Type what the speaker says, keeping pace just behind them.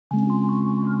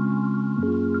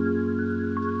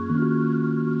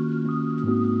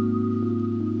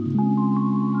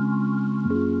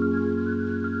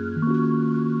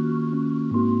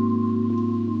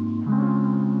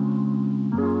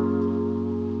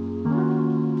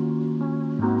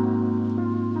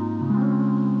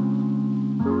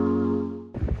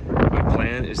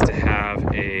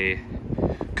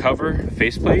cover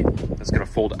faceplate that's gonna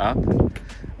fold up.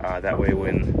 That way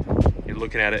when you're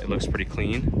looking at it, it looks pretty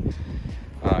clean.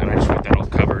 And I just want that all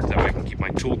covered. That way I can keep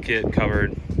my toolkit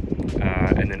covered.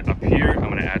 And then up here, I'm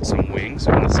gonna add some wings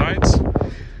on the sides.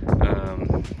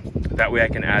 That way I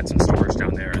can add some storage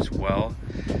down there as well.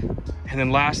 And then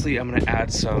lastly, I'm gonna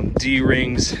add some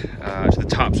D-rings to the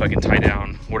top so I can tie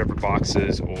down whatever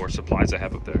boxes or supplies I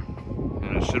have up there.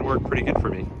 And it should work pretty good for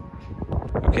me.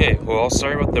 Okay, well,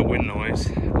 sorry about the wind noise.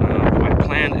 My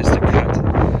plan is to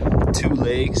cut 2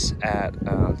 legs at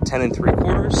 10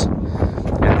 3/4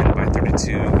 and then by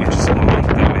 32 inches long.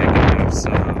 That way I can have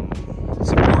some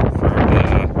support for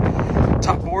the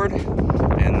top board.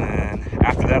 And then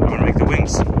after that, I'm gonna make the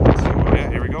wings. So yeah,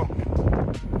 here we go.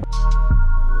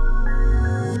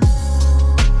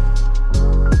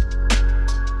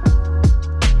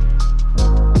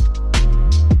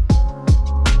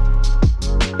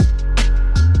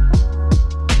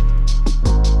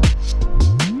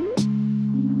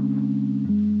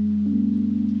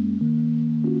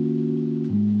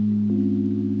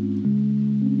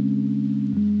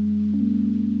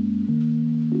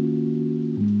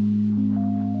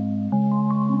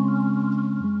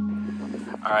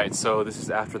 All right, so this is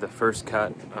after the first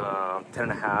cut,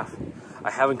 10.5. I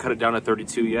haven't cut it down to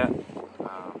 32 yet,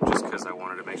 just because I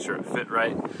wanted to make sure it fit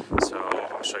right. So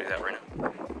I'll show you that right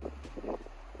now.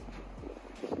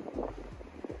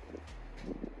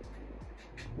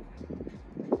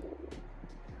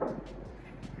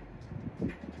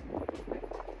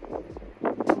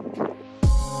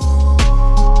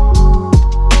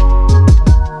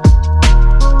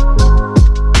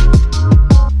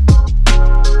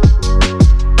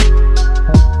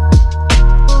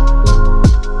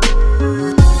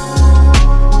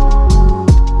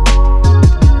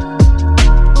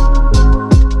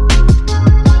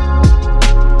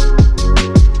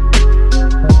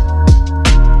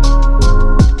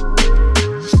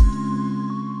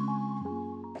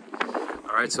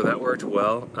 Alright, so that worked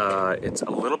well. It's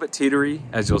a little bit teetery,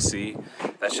 as you'll see.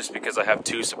 That's just because I have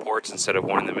 2 supports instead of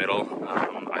 1 in the middle.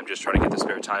 I'm just trying to get the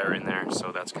spare tire in there,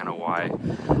 so that's kind of why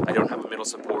I don't have a middle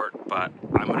support, but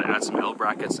I'm going to add some L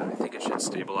brackets and I think it should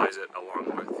stabilize it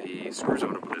along with the screws I'm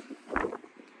going to put in.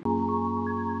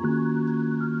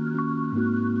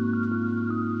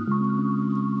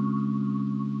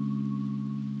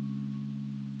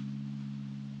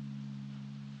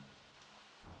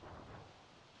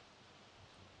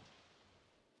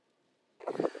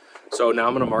 So now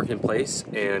I'm going to mark in place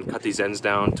and cut these ends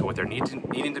down to what they're needing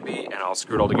to be, and I'll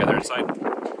screw it all together inside.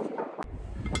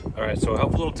 Alright, so a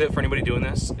helpful little tip for anybody doing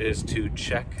this is to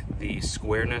check the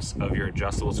squareness of your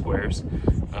adjustable squares.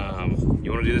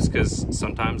 You want to do this because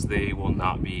sometimes they will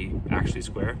not be actually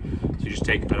square. So you just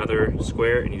take another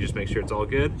square and you just make sure it's all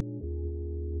good.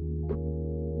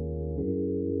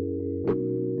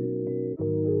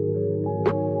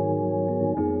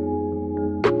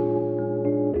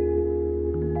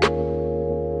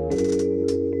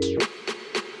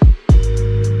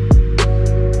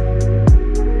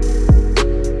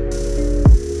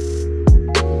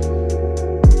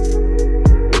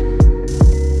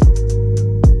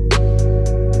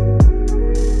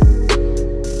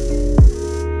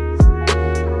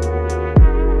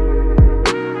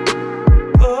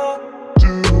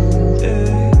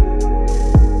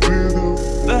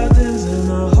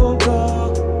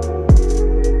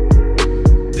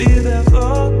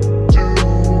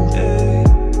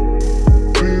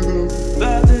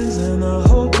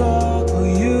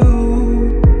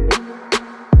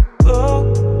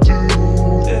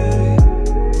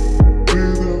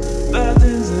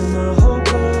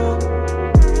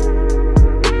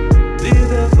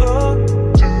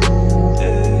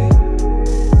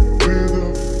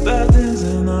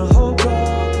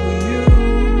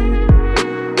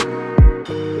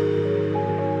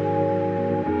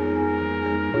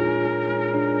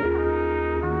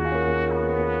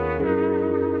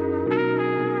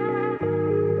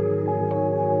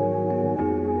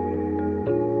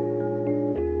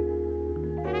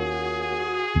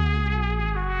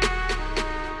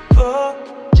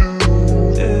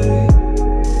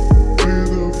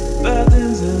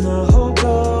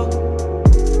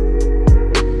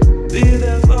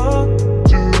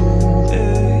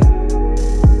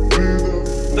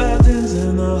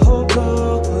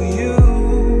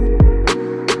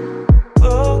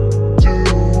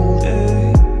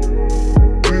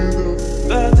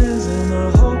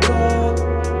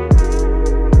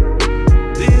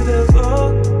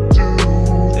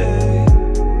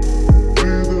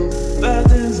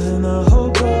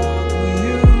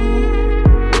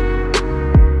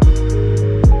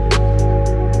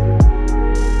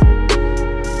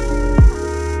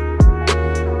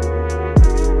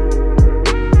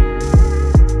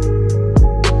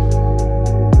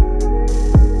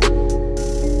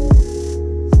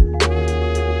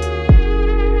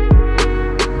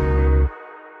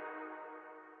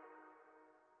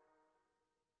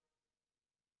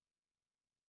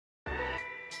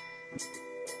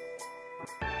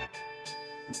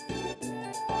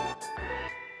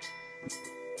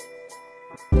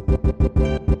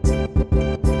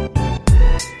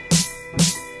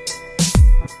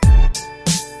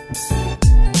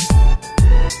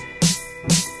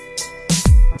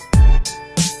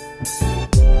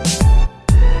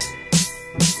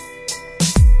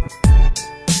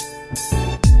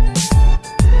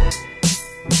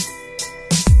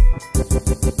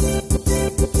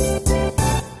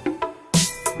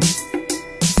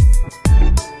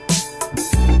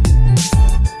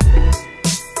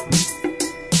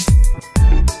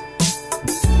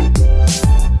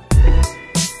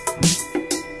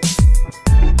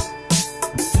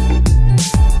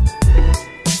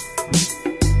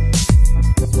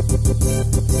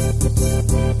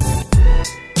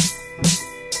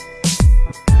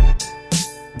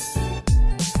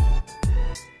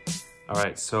 All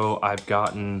right, so I've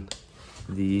gotten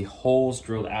the holes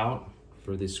drilled out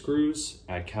for the screws.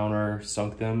 I counter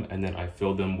sunk them, and then I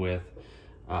filled them with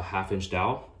a 1/2-inch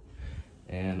dowel.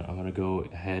 And I'm gonna go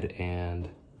ahead and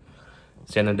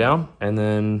sand them down, and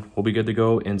then we'll be good to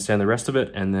go and sand the rest of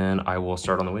it, and then I will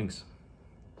start on the wings.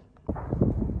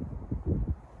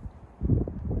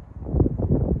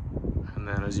 And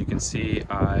then as you can see,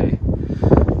 I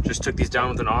just took these down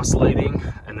with an oscillating,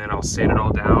 and then I'll sand it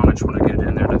all down. I just want to get it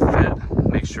in there to fit,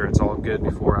 make sure it's all good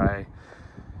before I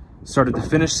started to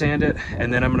finish sand it,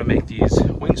 and then I'm going to make these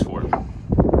wings for it.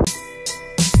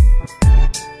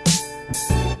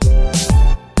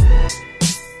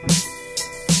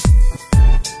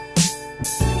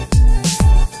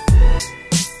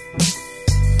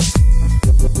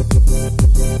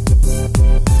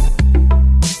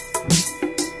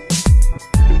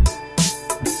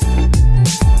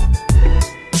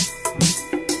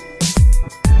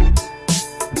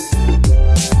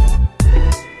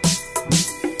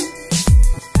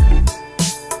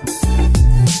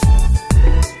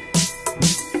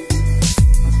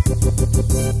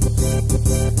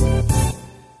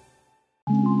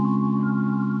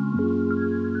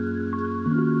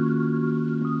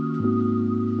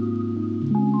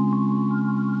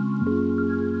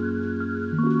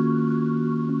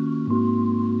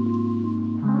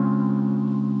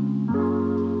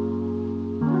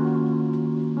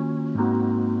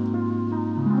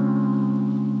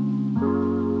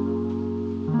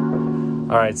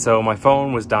 All right, so my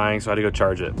phone was dying, so I had to go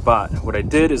charge it. But what I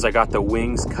did is I got the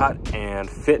wings cut and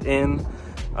fit in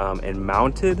and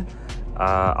mounted.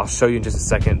 I'll show you in just a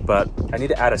second, but I need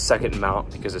to add a second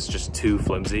mount because it's just too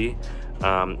flimsy.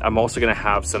 I'm also gonna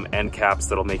have some end caps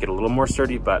that'll make it a little more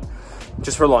sturdy, but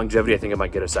just for longevity, I think I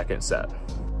might get a second set.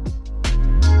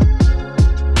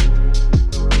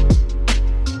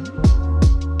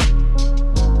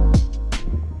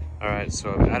 All right,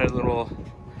 so I've added little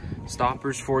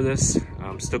stoppers for this.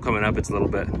 Still coming up, it's a little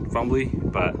bit fumbly,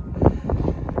 but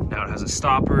now it has a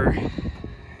stopper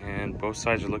and both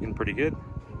sides are looking pretty good.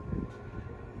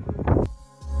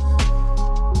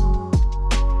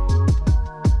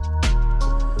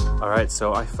 All right,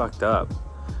 so I fucked up.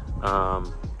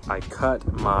 I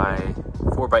cut my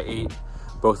 4x8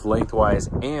 both lengthwise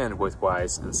and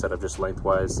widthwise instead of just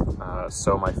lengthwise.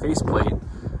 So my faceplate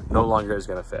no longer is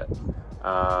gonna fit.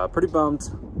 Pretty bummed.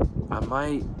 I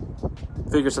might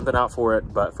figure something out for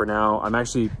it, but for now, I'm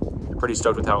actually pretty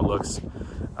stoked with how it looks.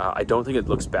 I don't think it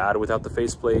looks bad without the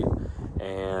faceplate,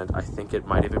 and I think it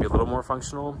might even be a little more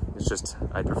functional. It's just,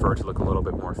 I prefer it to look a little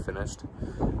bit more finished.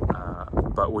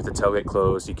 But with the tailgate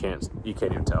closed, you can't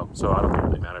even tell. So I don't think it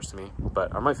really matters to me,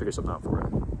 but I might figure something out for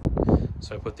it.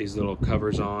 So I put these little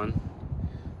covers on.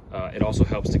 It also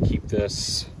helps to keep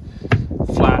this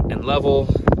flat and level.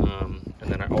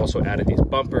 And then I also added these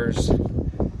bumpers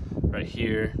right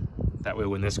here. That way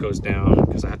when this goes down,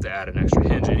 because I have to add an extra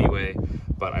hinge anyway,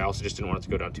 but I also just didn't want it to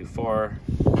go down too far.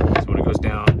 So when it goes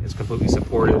down, it's completely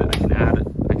supported.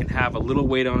 I can have a little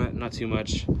weight on it, not too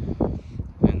much.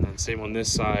 And then same on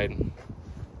this side.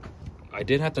 I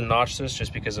did have to notch this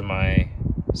just because of my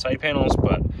side panels,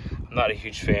 but I'm not a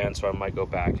huge fan, so I might go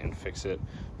back and fix it.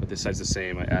 But this side's the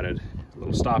same. I added a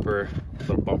little stopper, a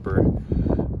little bumper,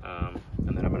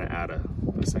 and then I'm gonna add a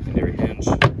secondary hinge.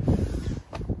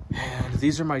 And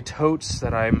these are my totes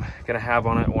that I'm gonna have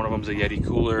on it. One of them's a Yeti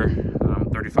cooler,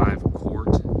 35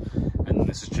 quart, and then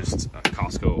this is just a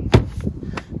Costco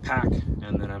pack.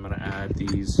 And then I'm gonna add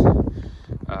these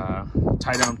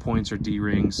tie-down points or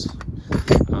D-rings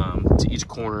to each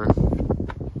corner.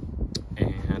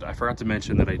 And I forgot to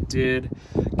mention that I did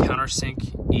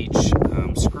countersink each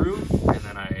screw, and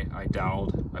then I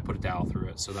put a dowel through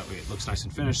it, so that way it looks nice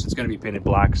and finished. It's gonna be painted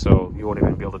black, so you won't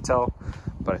even be able to tell.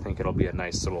 but I think it'll be a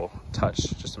nice little touch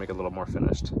just to make it a little more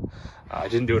finished. I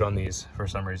didn't do it on these for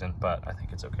some reason, but I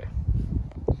think it's okay.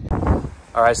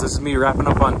 All right, so this is me wrapping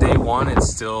up on day one. It's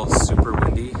still super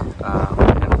windy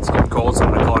and it's getting cold, so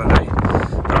I'm gonna call it a night,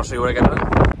 but I'll show you what I got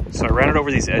done. So I ran it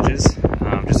over these edges,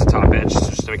 just a top edge,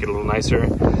 just to make it a little nicer.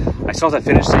 I still have that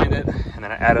finish sanded, and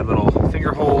then I added little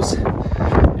finger holes,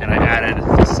 and I added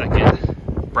the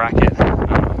second bracket.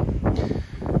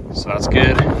 So that's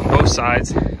good on both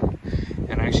sides,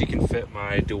 and I actually can fit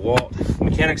my DeWalt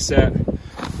mechanic set,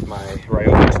 my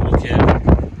Ryobi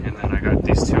toolkit, and then I got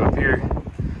these two up here,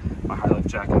 my high lift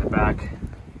jack in the back.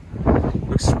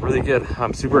 Looks really good.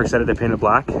 I'm super excited to paint it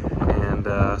black, and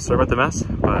sorry about the mess,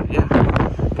 but yeah.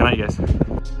 Good night, you guys.